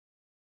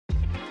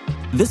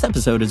This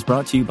episode is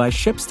brought to you by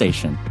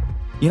ShipStation.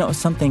 You know,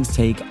 some things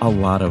take a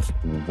lot of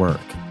work,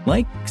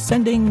 like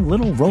sending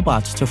little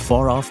robots to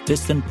far-off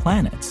distant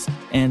planets.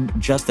 And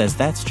just as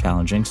that's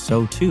challenging,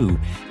 so too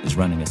is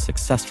running a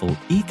successful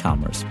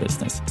e-commerce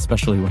business,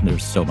 especially when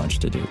there's so much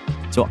to do.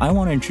 So I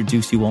want to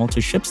introduce you all to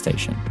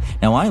ShipStation.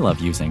 Now, I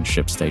love using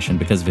ShipStation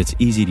because of its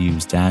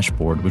easy-to-use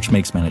dashboard, which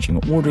makes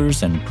managing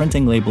orders and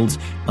printing labels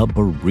a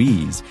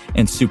breeze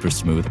and super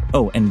smooth.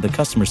 Oh, and the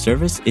customer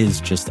service is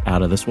just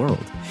out of this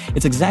world.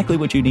 It's exactly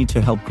what you need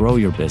to help grow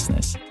your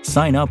business.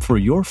 Sign up for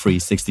your free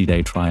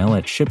 60-day trial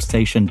at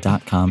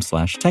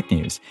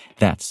shipstation.com/technews.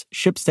 That's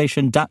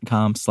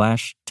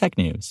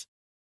shipstation.com/technews.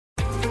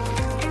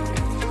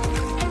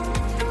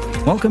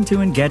 Welcome to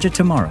Engadget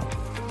Tomorrow.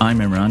 I'm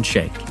Imran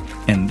Sheikh,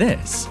 and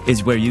this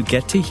is where you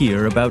get to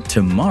hear about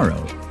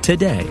tomorrow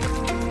today.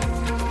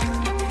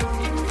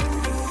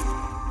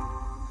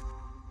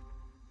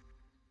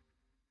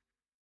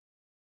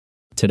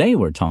 Today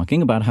we're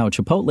talking about how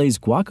Chipotle's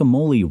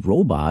guacamole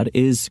robot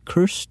is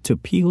cursed to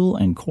peel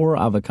and core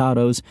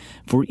avocados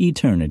for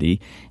eternity,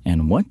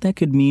 and what that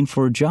could mean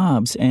for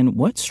jobs, and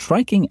what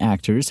striking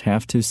actors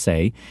have to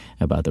say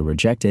about the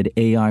rejected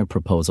AI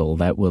proposal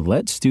that would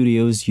let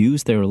studios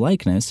use their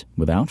likeness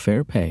without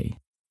fair pay.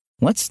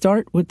 Let's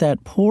start with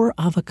that poor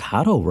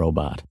avocado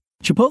robot.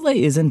 Chipotle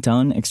isn't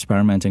done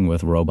experimenting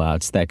with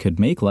robots that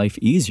could make life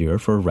easier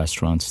for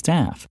restaurant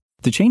staff.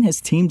 The chain has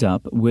teamed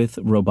up with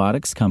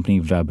robotics company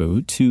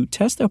Vebu to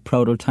test a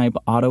prototype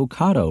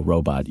Avocado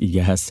robot.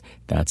 Yes,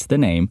 that's the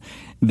name.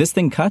 This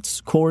thing cuts,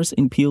 cores,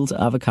 and peels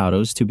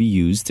avocados to be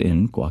used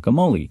in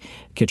guacamole.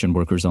 Kitchen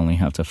workers only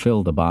have to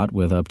fill the bot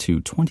with up to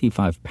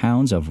 25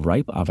 pounds of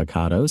ripe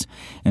avocados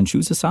and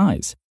choose a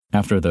size.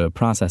 After the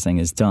processing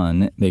is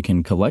done, they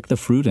can collect the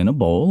fruit in a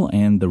bowl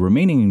and the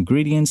remaining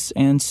ingredients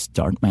and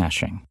start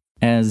mashing.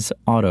 As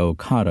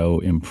Avocado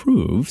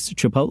improves,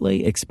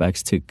 Chipotle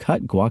expects to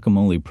cut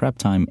guacamole prep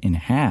time in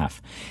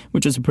half,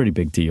 which is a pretty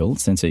big deal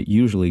since it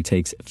usually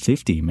takes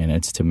 50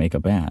 minutes to make a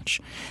batch.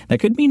 That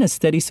could mean a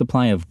steady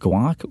supply of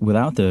guac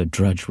without the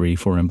drudgery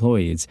for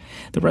employees.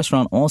 The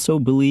restaurant also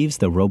believes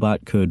the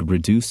robot could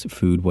reduce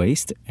food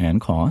waste and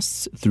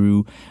costs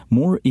through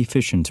more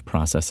efficient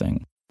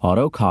processing.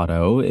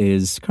 Avocado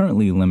is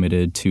currently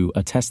limited to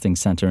a testing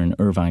center in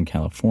Irvine,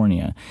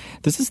 California.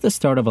 This is the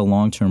start of a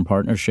long-term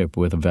partnership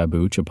with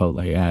Vebu,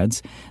 Chipotle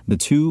adds. The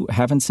two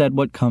haven't said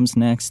what comes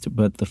next,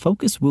 but the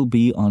focus will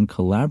be on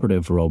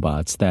collaborative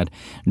robots that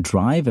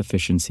drive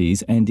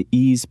efficiencies and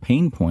ease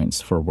pain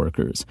points for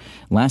workers.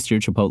 Last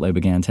year, Chipotle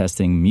began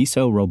testing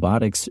Miso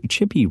Robotics'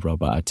 Chippy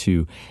robot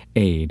to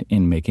aid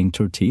in making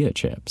tortilla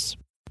chips.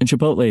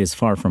 Chipotle is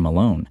far from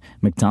alone.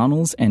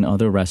 McDonald's and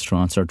other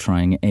restaurants are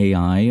trying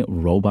AI,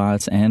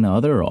 robots, and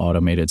other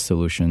automated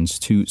solutions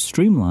to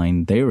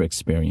streamline their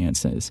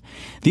experiences.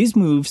 These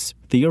moves,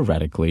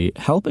 theoretically,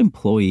 help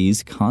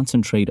employees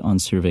concentrate on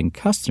serving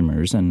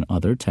customers and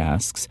other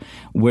tasks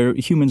where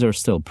humans are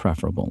still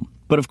preferable.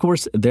 But of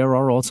course, there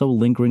are also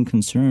lingering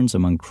concerns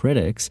among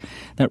critics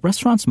that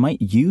restaurants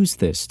might use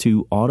this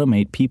to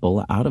automate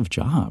people out of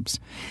jobs.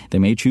 They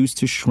may choose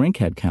to shrink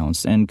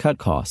headcounts and cut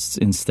costs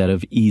instead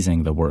of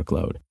easing the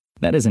workload.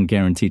 That isn't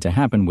guaranteed to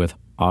happen with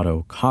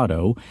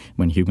Avocado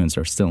when humans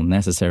are still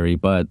necessary,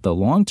 but the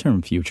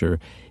long-term future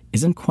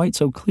isn't quite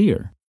so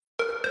clear.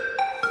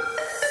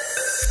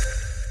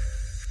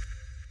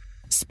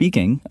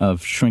 Speaking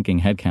of shrinking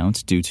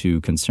headcounts due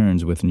to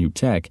concerns with new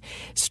tech,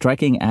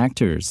 striking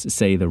actors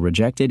say the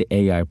rejected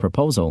AI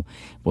proposal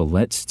will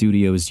let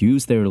studios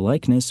use their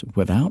likeness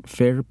without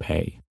fair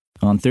pay.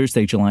 On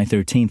Thursday, July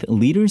 13th,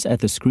 leaders at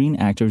the Screen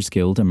Actors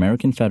Guild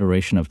American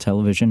Federation of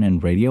Television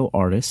and Radio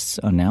Artists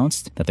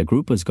announced that the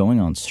group was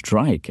going on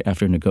strike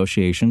after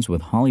negotiations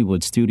with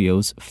Hollywood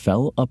studios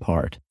fell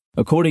apart.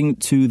 According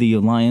to the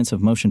Alliance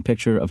of Motion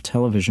Picture of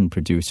Television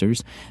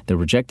Producers, the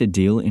rejected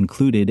deal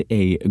included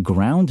a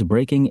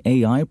groundbreaking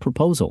AI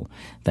proposal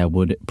that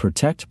would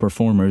protect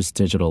performers'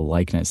 digital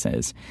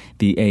likenesses.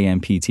 The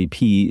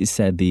AMPTP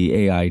said the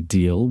AI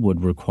deal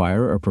would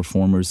require a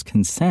performer's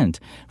consent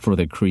for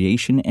the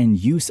creation and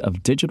use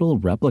of digital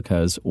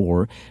replicas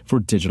or for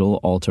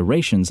digital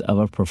alterations of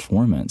a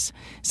performance.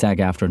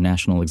 SAG-AFTRA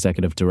National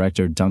Executive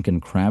Director Duncan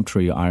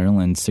Crabtree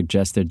Ireland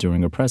suggested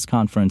during a press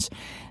conference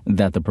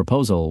that the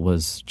proposal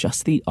was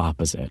just the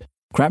opposite.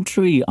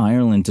 Crabtree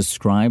Ireland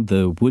described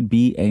the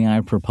would-be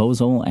AI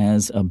proposal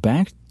as a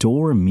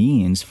backdoor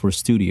means for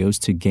studios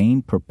to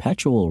gain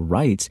perpetual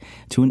rights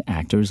to an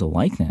actor's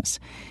likeness.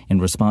 In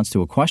response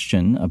to a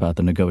question about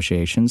the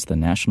negotiations, the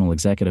National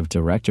Executive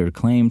Director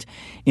claimed,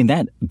 in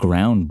that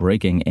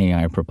groundbreaking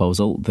AI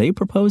proposal, they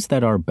proposed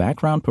that our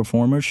background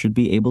performers should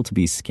be able to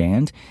be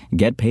scanned,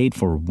 get paid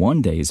for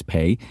one day's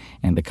pay,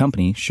 and the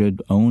company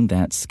should own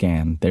that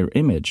scan, their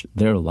image,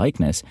 their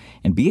likeness,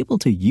 and be able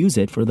to use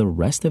it for the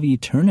rest of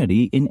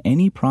eternity in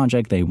any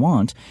project they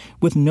want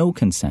with no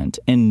consent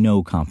and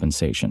no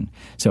compensation.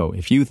 So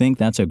if you think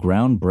that's a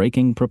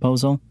groundbreaking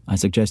proposal, I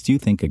suggest you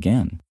think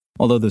again.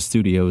 Although the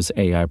studio's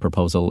AI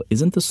proposal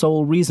isn't the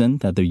sole reason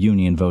that the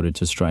union voted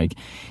to strike,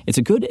 it's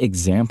a good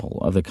example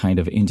of the kind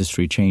of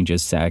industry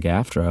changes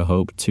SAG-AFTRA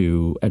hoped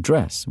to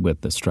address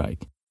with the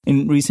strike.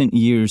 In recent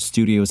years,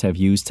 studios have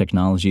used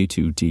technology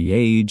to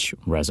de-age,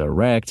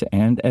 resurrect,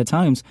 and at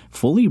times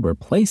fully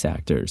replace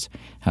actors.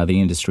 How the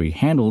industry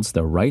handles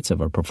the rights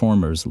of a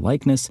performer's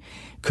likeness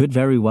could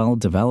very well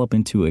develop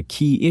into a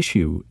key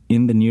issue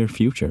in the near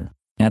future.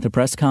 At the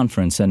press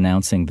conference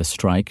announcing the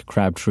strike,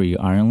 Crabtree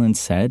Ireland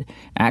said,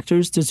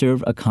 "Actors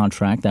deserve a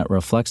contract that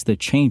reflects the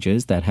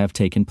changes that have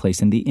taken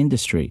place in the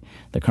industry.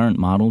 The current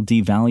model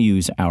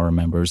devalues our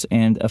members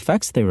and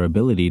affects their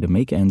ability to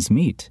make ends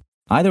meet."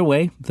 Either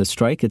way, the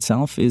strike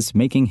itself is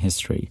making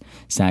history.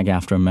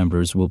 SAG-AFTRA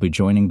members will be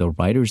joining the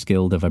Writers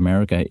Guild of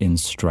America in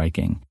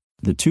striking.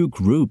 The two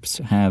groups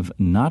have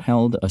not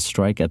held a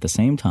strike at the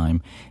same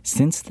time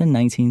since the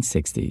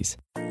 1960s.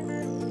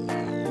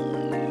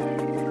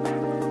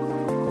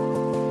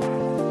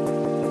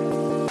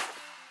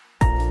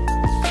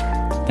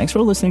 Thanks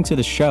for listening to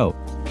the show.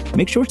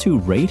 Make sure to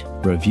rate,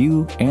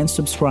 review, and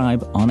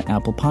subscribe on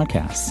Apple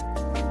Podcasts.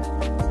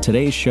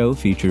 Today's show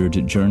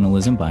featured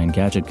journalism by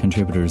Engadget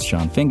contributors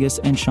John Fingus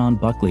and Sean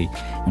Buckley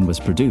and was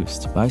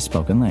produced by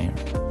Spoken Layer.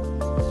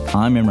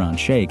 I'm Imran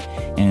Sheikh,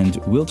 and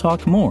we'll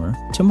talk more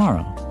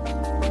tomorrow.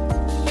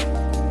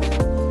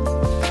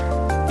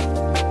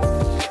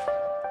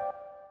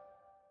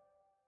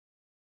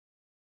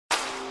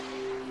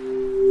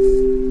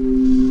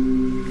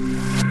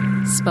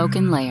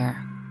 Spoken Layer.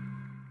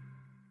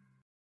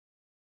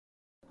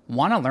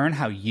 Want to learn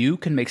how you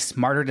can make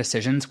smarter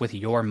decisions with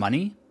your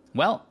money?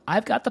 Well,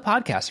 I've got the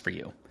podcast for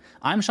you.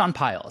 I'm Sean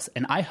Piles,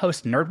 and I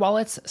host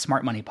NerdWallet's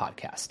Smart Money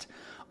Podcast.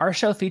 Our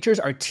show features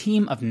our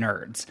team of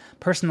nerds,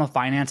 personal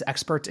finance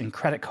experts in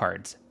credit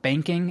cards,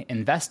 banking,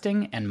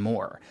 investing, and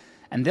more.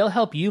 And they'll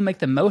help you make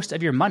the most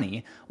of your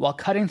money while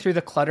cutting through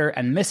the clutter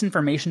and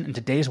misinformation in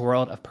today's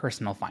world of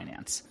personal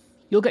finance.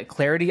 You'll get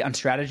clarity on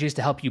strategies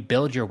to help you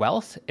build your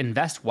wealth,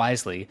 invest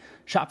wisely,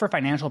 shop for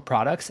financial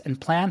products, and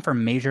plan for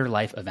major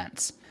life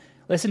events.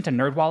 Listen to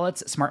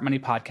NerdWallet's Smart Money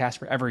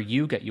Podcast wherever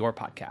you get your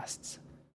podcasts.